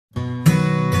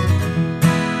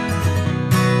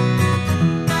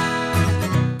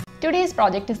Today's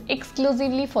project is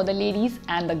exclusively for the ladies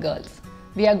and the girls.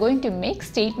 We are going to make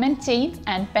statement chains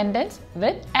and pendants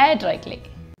with air dry clay.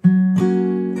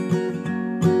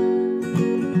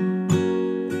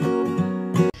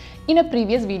 In a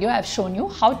previous video, I have shown you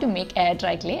how to make air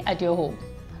dry clay at your home.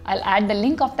 I'll add the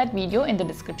link of that video in the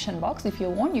description box. If you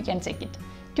want, you can check it.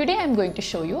 Today I am going to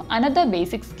show you another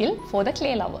basic skill for the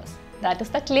clay lovers. That is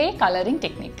the clay coloring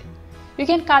technique. You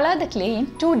can color the clay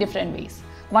in two different ways.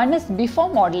 One is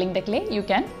before modeling the clay, you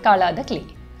can color the clay.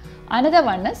 Another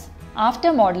one is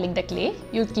after modeling the clay,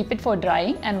 you keep it for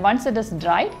drying, and once it is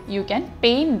dried, you can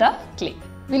paint the clay.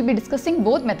 We'll be discussing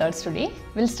both methods today.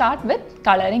 We'll start with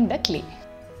coloring the clay.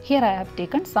 Here I have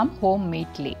taken some homemade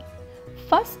clay.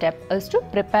 First step is to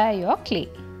prepare your clay.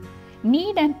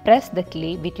 Knead and press the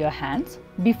clay with your hands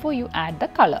before you add the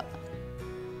color.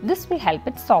 This will help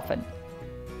it soften,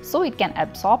 so it can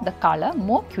absorb the color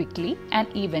more quickly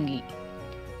and evenly.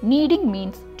 Kneading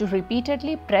means to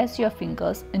repeatedly press your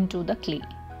fingers into the clay.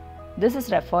 This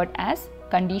is referred as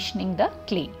conditioning the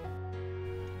clay.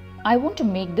 I want to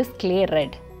make this clay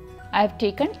red. I have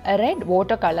taken a red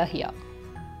watercolor here.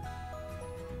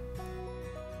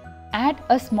 Add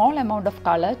a small amount of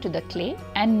color to the clay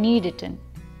and knead it in.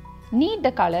 Knead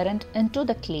the colorant into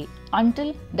the clay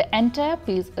until the entire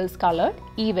piece is colored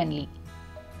evenly.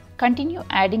 Continue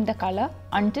adding the color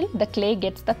until the clay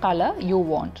gets the color you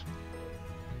want.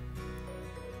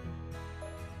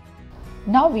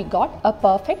 Now we got a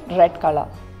perfect red color.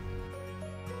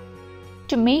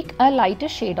 To make a lighter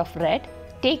shade of red,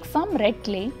 take some red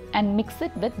clay and mix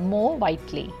it with more white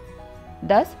clay.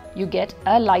 Thus, you get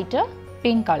a lighter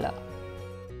pink color.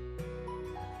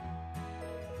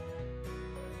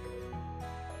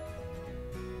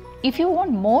 If you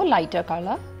want more lighter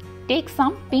color, take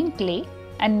some pink clay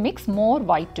and mix more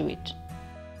white to it.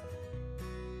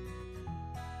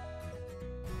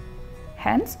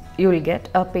 Hence, you will get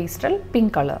a pastel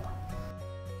pink color.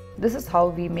 This is how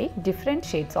we make different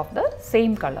shades of the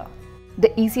same color.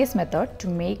 The easiest method to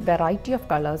make variety of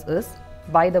colors is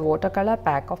buy the watercolor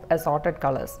pack of assorted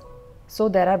colors. So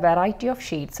there are variety of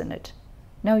shades in it.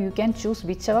 Now you can choose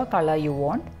whichever color you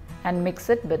want and mix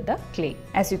it with the clay.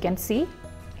 As you can see,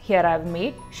 here I have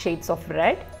made shades of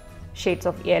red, shades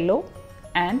of yellow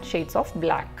and shades of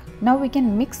black. Now we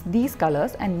can mix these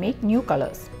colors and make new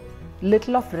colors.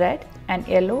 Little of red and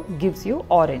yellow gives you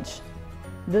orange.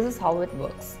 This is how it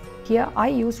works. Here I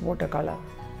use watercolor.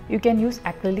 You can use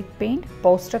acrylic paint,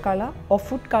 poster color or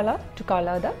food color to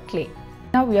color the clay.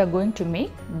 Now we are going to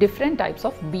make different types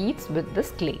of beads with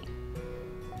this clay.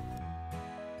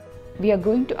 We are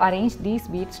going to arrange these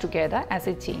beads together as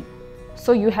a chain.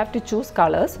 So you have to choose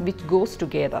colors which goes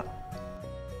together.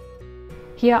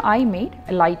 Here I made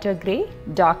a lighter grey,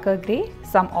 darker grey,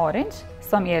 some orange,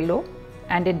 some yellow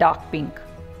and a dark pink.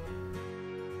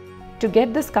 To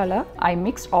get this color, I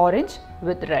mixed orange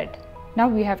with red. Now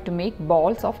we have to make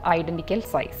balls of identical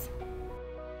size.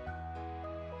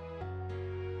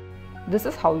 This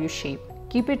is how you shape.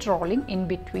 Keep it rolling in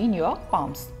between your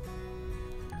palms.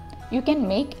 You can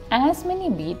make as many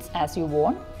beads as you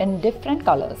want in different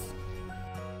colors.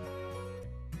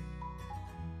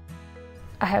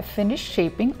 I have finished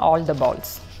shaping all the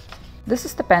balls. This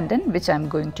is the pendant which I am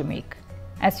going to make.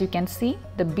 As you can see,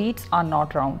 the beads are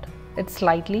not round. It's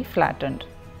slightly flattened.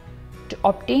 To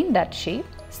obtain that shape,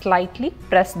 slightly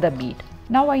press the bead.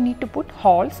 Now I need to put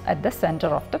holes at the center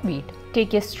of the bead.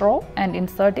 Take a straw and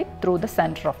insert it through the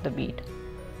center of the bead.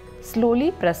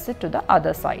 Slowly press it to the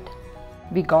other side.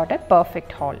 We got a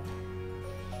perfect hole.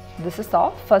 This is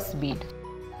our first bead.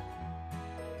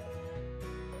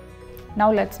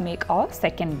 Now let's make our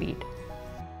second bead.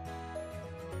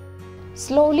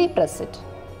 Slowly press it.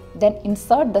 Then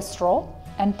insert the straw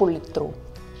and pull it through.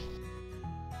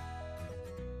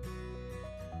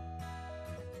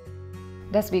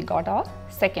 Thus we got our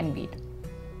second bead.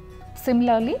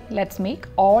 Similarly, let's make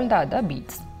all the other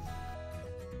beads.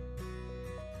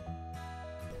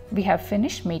 We have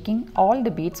finished making all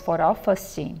the beads for our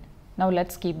first chain. Now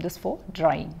let's keep this for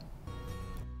drying.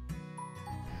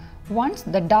 Once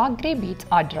the dark grey beads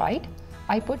are dried,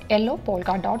 I put yellow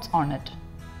polka dots on it.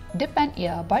 Dip an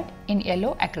earbud in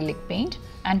yellow acrylic paint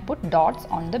and put dots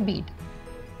on the bead.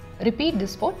 Repeat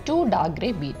this for 2 dark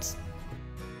grey beads.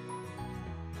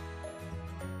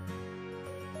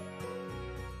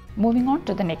 Moving on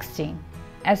to the next chain.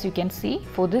 As you can see,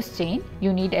 for this chain,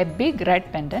 you need a big red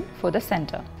pendant for the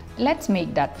center. Let's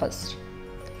make that first.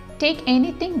 Take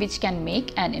anything which can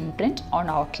make an imprint on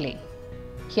our clay.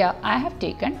 Here I have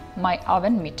taken my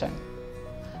oven mitten.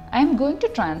 I am going to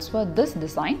transfer this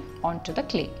design onto the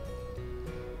clay.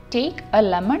 Take a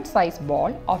lemon-sized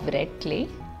ball of red clay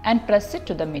and press it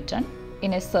to the mitten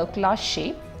in a circular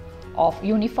shape of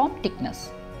uniform thickness.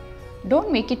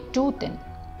 Don't make it too thin.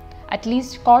 At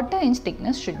least 1/4 inch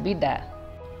thickness should be there.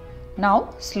 Now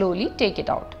slowly take it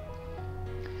out.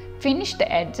 Finish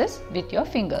the edges with your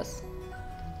fingers.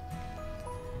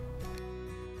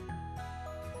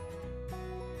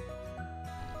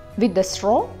 With the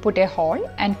straw, put a hole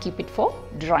and keep it for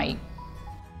drying.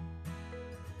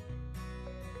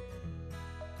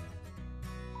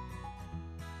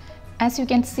 As you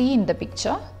can see in the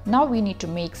picture, now we need to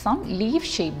make some leaf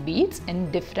shaped beads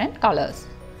in different colors.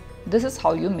 This is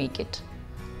how you make it.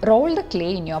 Roll the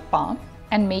clay in your palm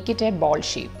and make it a ball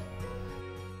shape.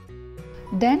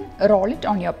 Then roll it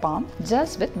on your palm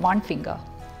just with one finger.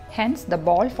 Hence the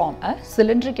ball form a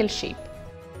cylindrical shape.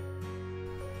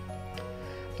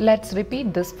 Let's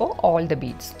repeat this for all the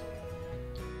beads.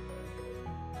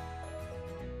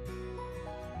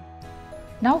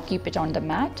 Now keep it on the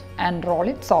mat and roll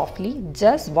it softly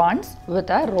just once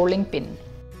with a rolling pin.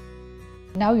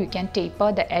 Now you can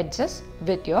taper the edges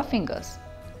with your fingers.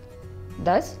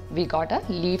 Thus we got a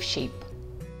leaf shape.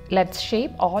 Let's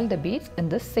shape all the beads in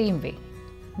the same way.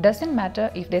 Doesn't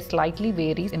matter if they slightly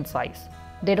vary in size.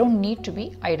 They don't need to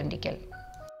be identical.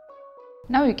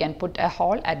 Now you can put a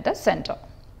hole at the center.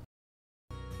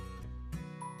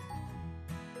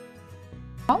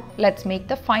 Now let's make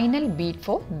the final bead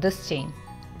for this chain.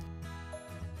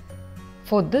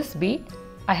 For this bead,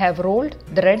 I have rolled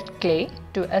the red clay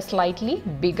to a slightly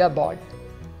bigger ball.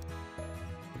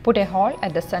 Put a hole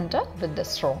at the center with the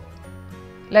straw.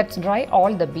 Let's dry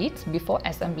all the beads before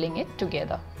assembling it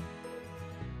together.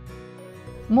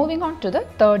 Moving on to the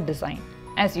third design.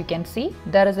 As you can see,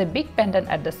 there is a big pendant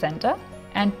at the center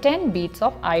and 10 beads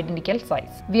of identical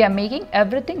size. We are making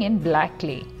everything in black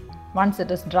clay. Once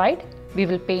it is dried, we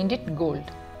will paint it gold.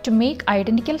 To make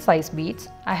identical size beads,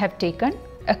 I have taken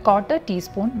a 1/4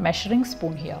 teaspoon measuring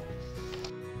spoon here.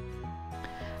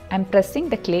 I am pressing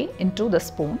the clay into the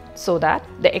spoon so that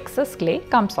the excess clay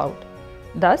comes out.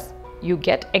 Thus, you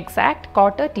get exact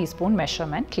 1/4 teaspoon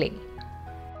measurement clay.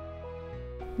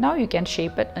 Now you can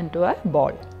shape it into a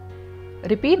ball.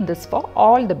 Repeat this for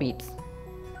all the beads.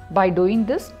 By doing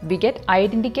this, we get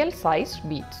identical sized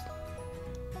beads.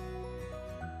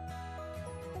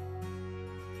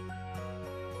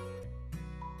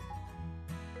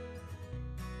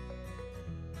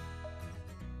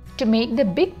 To make the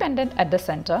big pendant at the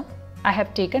center, I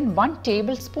have taken 1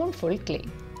 tablespoonful clay.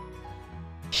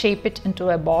 Shape it into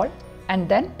a ball and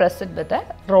then press it with a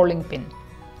rolling pin.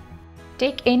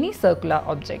 Take any circular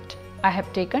object. I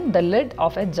have taken the lid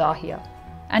of a jar here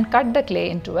and cut the clay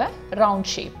into a round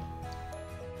shape.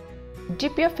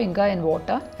 Dip your finger in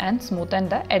water and smoothen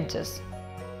the edges.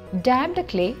 Dab the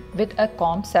clay with a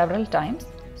comb several times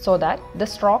so that the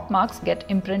stroke marks get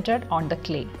imprinted on the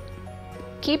clay.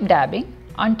 Keep dabbing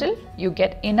until you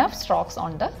get enough strokes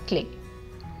on the clay.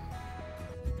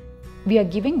 We are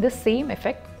giving the same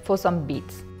effect for some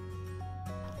beads.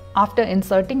 After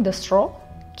inserting the straw,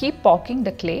 keep poking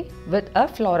the clay with a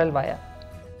floral wire.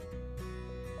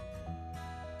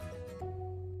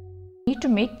 You need to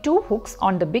make 2 hooks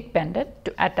on the big pendant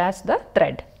to attach the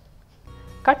thread.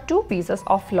 Cut 2 pieces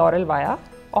of floral wire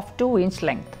of 2-inch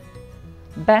length.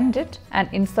 Bend it and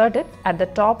insert it at the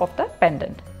top of the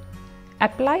pendant.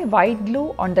 Apply white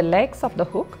glue on the legs of the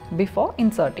hook before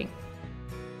inserting.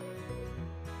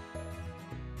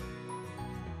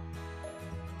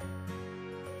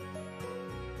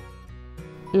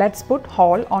 Let's put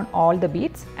hole on all the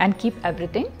beads and keep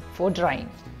everything for drying.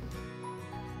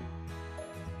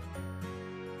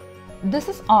 This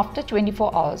is after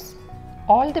 24 hours.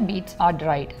 All the beads are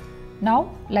dried. Now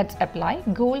let's apply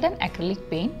golden acrylic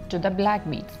paint to the black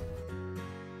beads.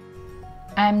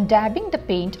 I am dabbing the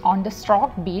paint on the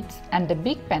stroke beads and the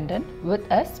big pendant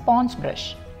with a sponge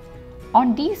brush.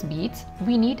 On these beads,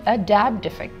 we need a dabbed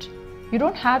effect. You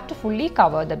don't have to fully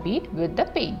cover the bead with the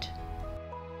paint.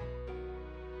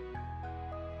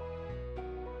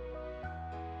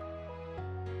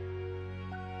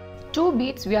 Two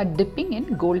beads we are dipping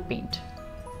in gold paint.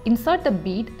 Insert the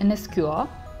bead in a skewer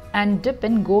and dip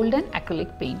in golden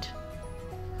acrylic paint.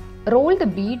 Roll the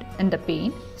bead in the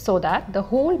paint so that the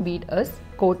whole bead is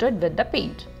coated with the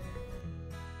paint.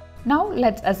 Now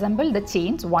let's assemble the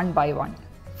chains one by one.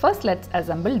 First let's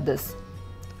assemble this.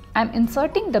 I am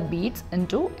inserting the beads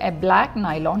into a black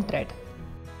nylon thread.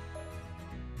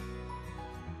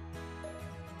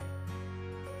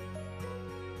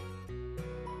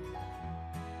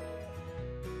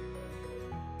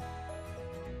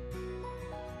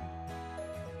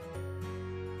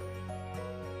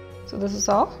 So this is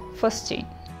our first chain.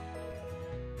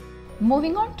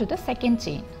 Moving on to the second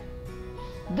chain.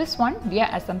 This one we are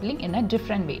assembling in a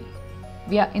different way.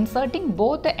 We are inserting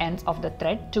both the ends of the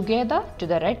thread together to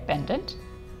the red pendant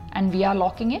and we are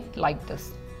locking it like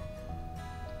this.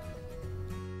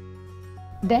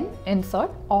 Then insert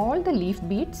all the leaf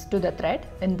beads to the thread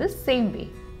in this same way.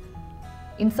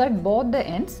 Insert both the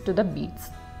ends to the beads.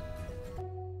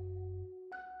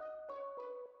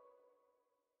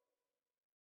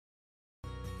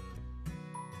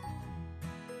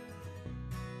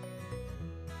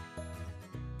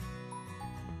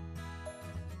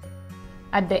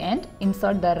 At the end,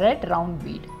 insert the red round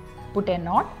bead. Put a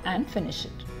knot and finish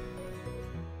it.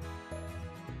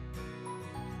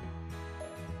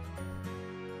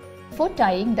 Before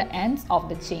tying the ends of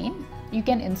the chain, you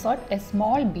can insert a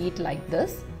small bead like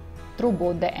this through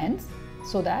both the ends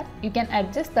so that you can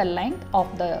adjust the length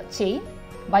of the chain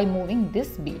by moving this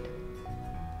bead.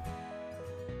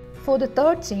 For the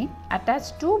third chain,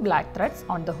 attach 2 black threads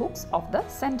on the hooks of the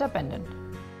center pendant.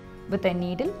 With a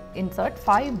needle, insert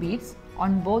 5 beads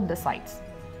on both the sides.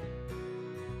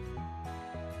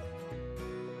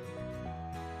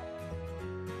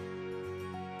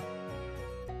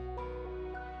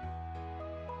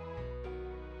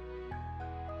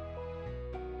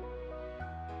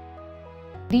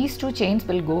 These 2 chains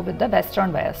will go with the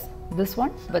western wears, this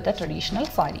one with the traditional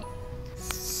sari.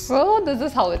 So this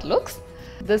is how it looks.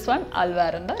 This one I'll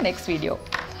wear in the next video.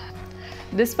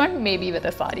 This one may be with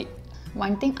a sari.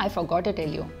 One thing I forgot to tell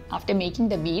you, after making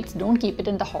the beads, don't keep it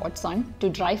in the hot sun to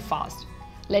dry fast.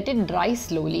 Let it dry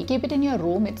slowly. Keep it in your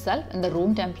room itself, in the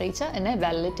room temperature, in a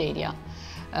well-lit area.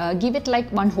 Give it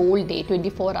like one whole day,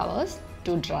 24 hours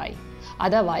to dry.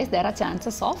 Otherwise, there are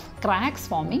chances of cracks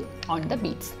forming on the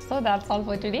beads. So that's all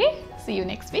for today. See you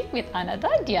next week with another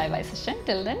DIY session.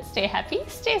 Till then, stay happy,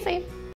 stay safe.